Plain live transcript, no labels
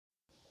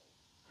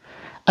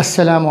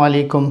Assalamu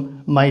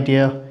alaikum, my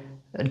dear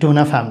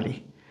donor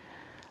family.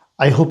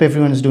 I hope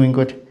everyone is doing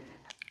good.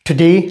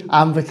 Today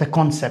I'm with a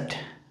concept.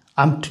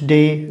 I'm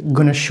today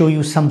gonna show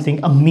you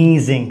something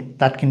amazing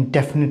that can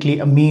definitely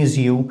amaze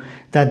you,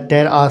 that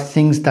there are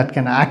things that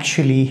can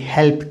actually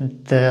help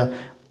the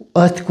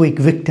earthquake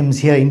victims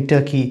here in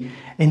Turkey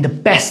in the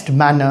best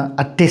manner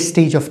at this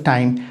stage of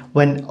time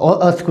when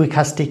earthquake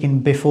has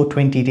taken before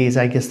 20 days.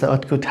 I guess the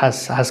earthquake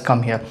has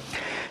come here.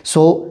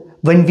 So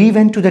when we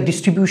went to the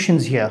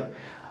distributions here,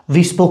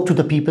 we spoke to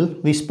the people,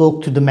 we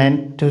spoke to the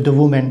men, to the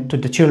women, to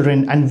the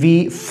children, and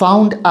we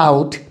found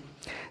out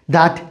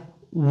that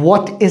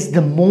what is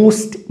the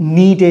most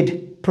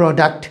needed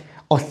product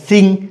or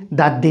thing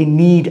that they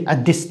need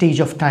at this stage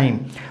of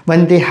time.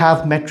 When they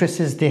have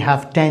mattresses, they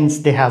have tents,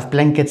 they have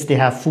blankets, they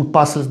have food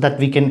parcels that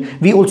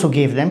we also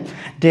gave them.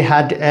 They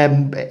had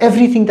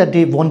everything that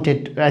they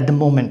wanted at the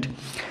moment.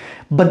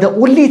 But the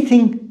only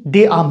thing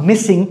they are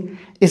missing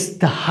is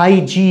the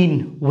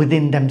hygiene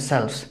within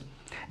themselves.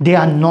 They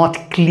are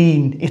not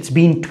clean. It's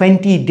been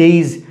 20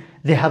 days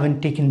they haven't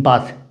taken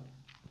bath.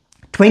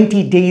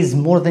 20 days,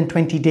 more than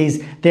 20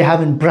 days, they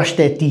haven't brushed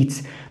their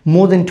teeth.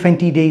 More than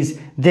 20 days,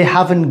 they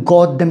haven't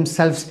got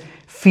themselves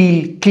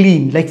feel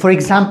clean. Like for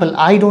example,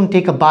 I don't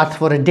take a bath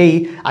for a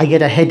day, I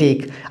get a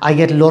headache, I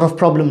get a lot of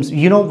problems.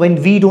 You know,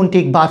 when we don't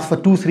take bath for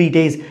 2-3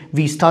 days,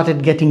 we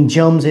started getting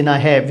germs in our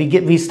hair.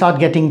 We start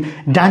getting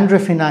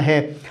dandruff in our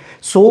hair.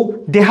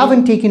 So they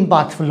haven't taken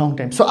bath for a long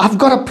time. So I've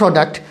got a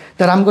product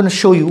that I'm going to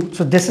show you.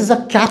 So this is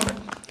a cap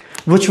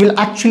which will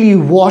actually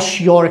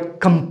wash your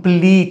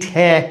complete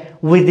hair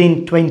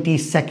within 20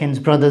 seconds,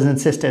 brothers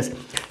and sisters.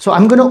 So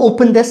I'm going to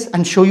open this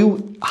and show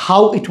you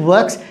how it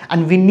works.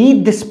 And we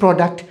need this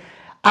product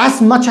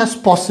as much as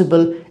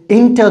possible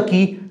in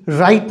Turkey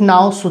right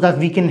now so that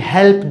we can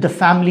help the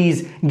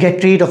families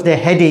get rid of their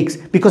headaches,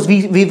 because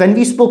when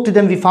we spoke to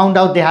them, we found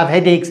out they have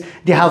headaches,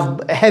 they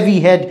have a heavy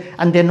head,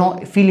 and they're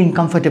not feeling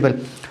comfortable.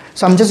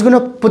 So I'm just going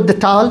to put the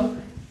towel.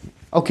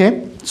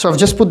 Okay, so I've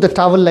just put the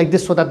towel like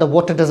this so that the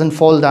water doesn't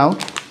fall down,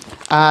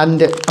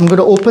 and I'm going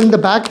to open the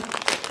bag.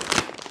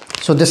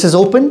 So this is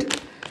opened.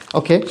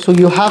 Okay, so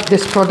you have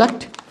this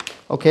product.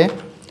 Okay,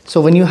 so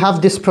when you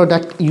have this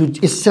product,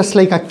 it's just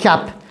like a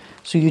cap.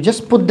 So you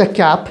just put the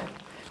cap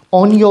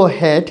on your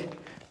head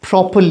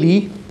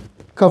properly,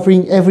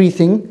 covering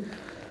everything.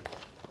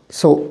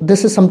 So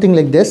this is something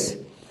like this.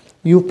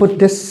 You put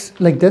this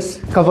like this,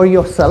 cover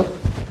yourself,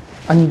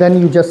 and then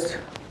you just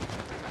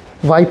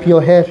wipe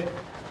your hair.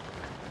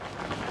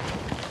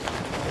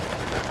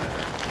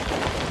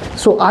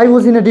 So I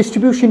was in a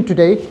distribution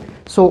today.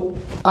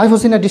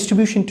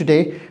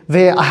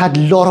 Where I had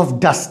a lot of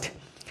dust.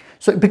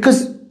 So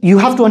because you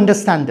have to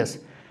understand this,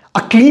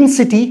 a clean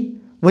city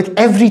with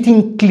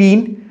everything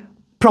clean,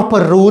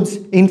 proper roads,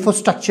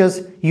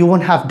 infrastructures, you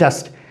won't have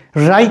dust.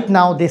 Right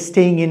now, they're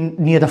staying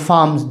near the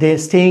farms. They're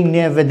staying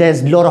near where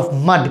there's a lot of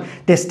mud.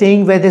 They're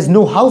staying where there's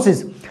no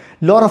houses.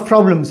 Lot of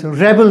problems.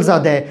 Rebels are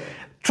there.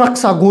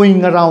 Trucks are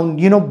going around,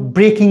 you know,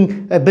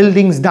 breaking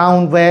buildings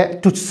down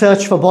to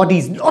search for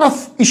bodies. A lot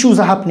of issues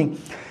are happening.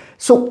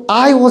 So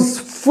I was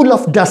full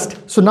of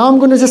dust. So now I'm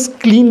going to just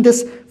clean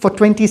this for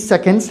 20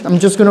 seconds. I'm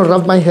just going to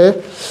rub my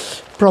hair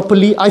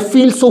properly. I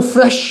feel so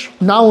fresh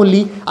now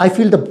only. I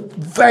feel the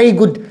very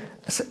good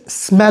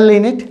smell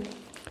in it.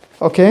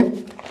 Okay,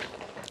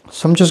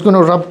 so I'm just going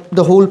to rub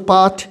the whole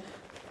part.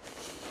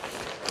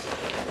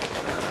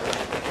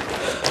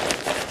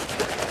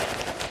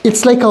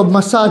 It's like a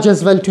massage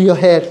as well to your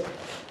hair.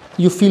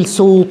 You feel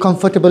so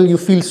comfortable, you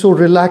feel so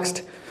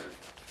relaxed.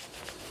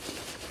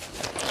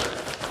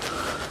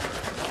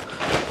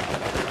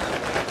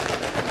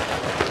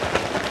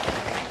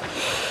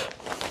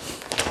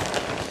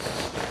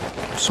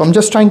 So I'm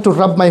just trying to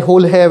rub my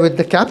whole hair with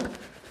the cap.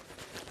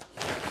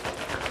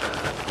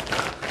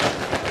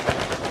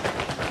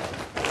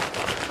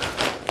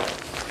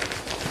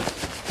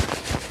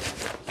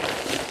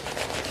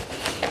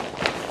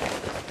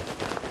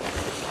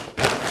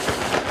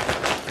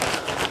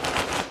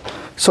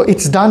 So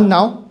it's done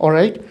now, all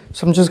right?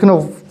 So I'm just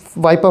gonna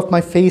wipe off my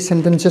face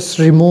and then just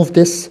remove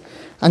this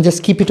and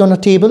just keep it on a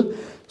table.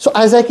 So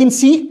as I can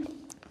see,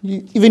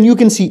 even you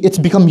can see it's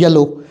become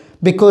yellow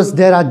because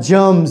there are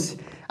germs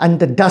and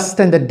the dust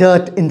and the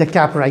dirt in the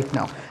cap right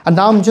now. And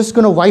now I'm just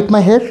gonna wipe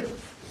my hair.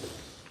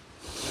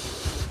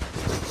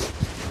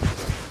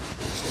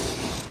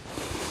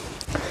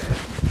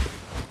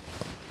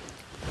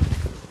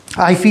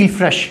 I feel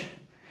fresh.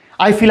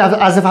 I feel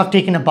as if I've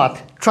taken a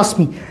bath. Trust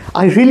me,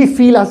 I really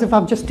feel as if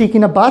I've just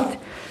taken a bath.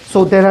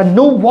 So there are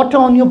no water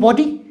on your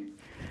body,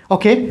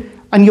 okay?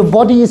 And your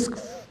body is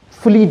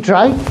fully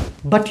dry,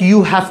 but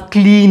you have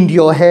cleaned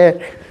your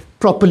hair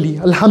properly,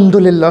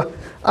 alhamdulillah.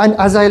 And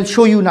as I'll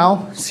show you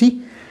now,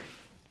 see,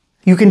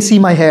 you can see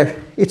my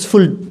hair. It's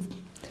full,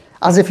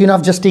 as if, you know,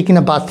 I've just taken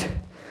a bath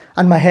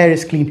and my hair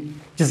is clean.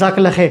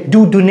 Jazakallah khair.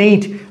 Do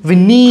donate. We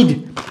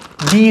need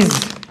these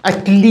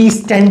at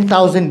least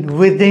 10,000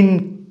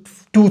 within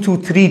 2 to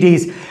 3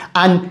 days.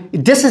 And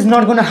this is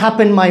not going to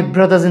happen, my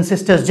brothers and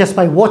sisters, just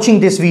by watching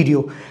this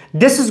video.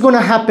 This is going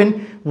to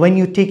happen when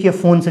you take your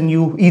phones and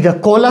you either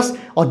call us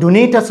or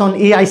donate us on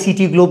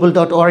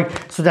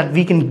AICTglobal.org, so that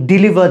we can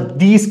deliver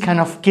these kind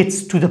of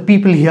kits to the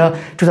people here,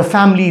 to the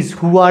families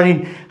who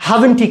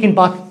haven't taken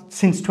bath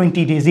since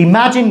 20 days.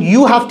 Imagine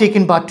you have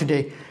taken bath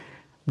today.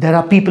 There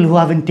are people who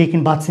haven't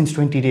taken bath since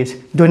 20 days.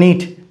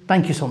 Donate.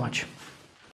 Thank you so much.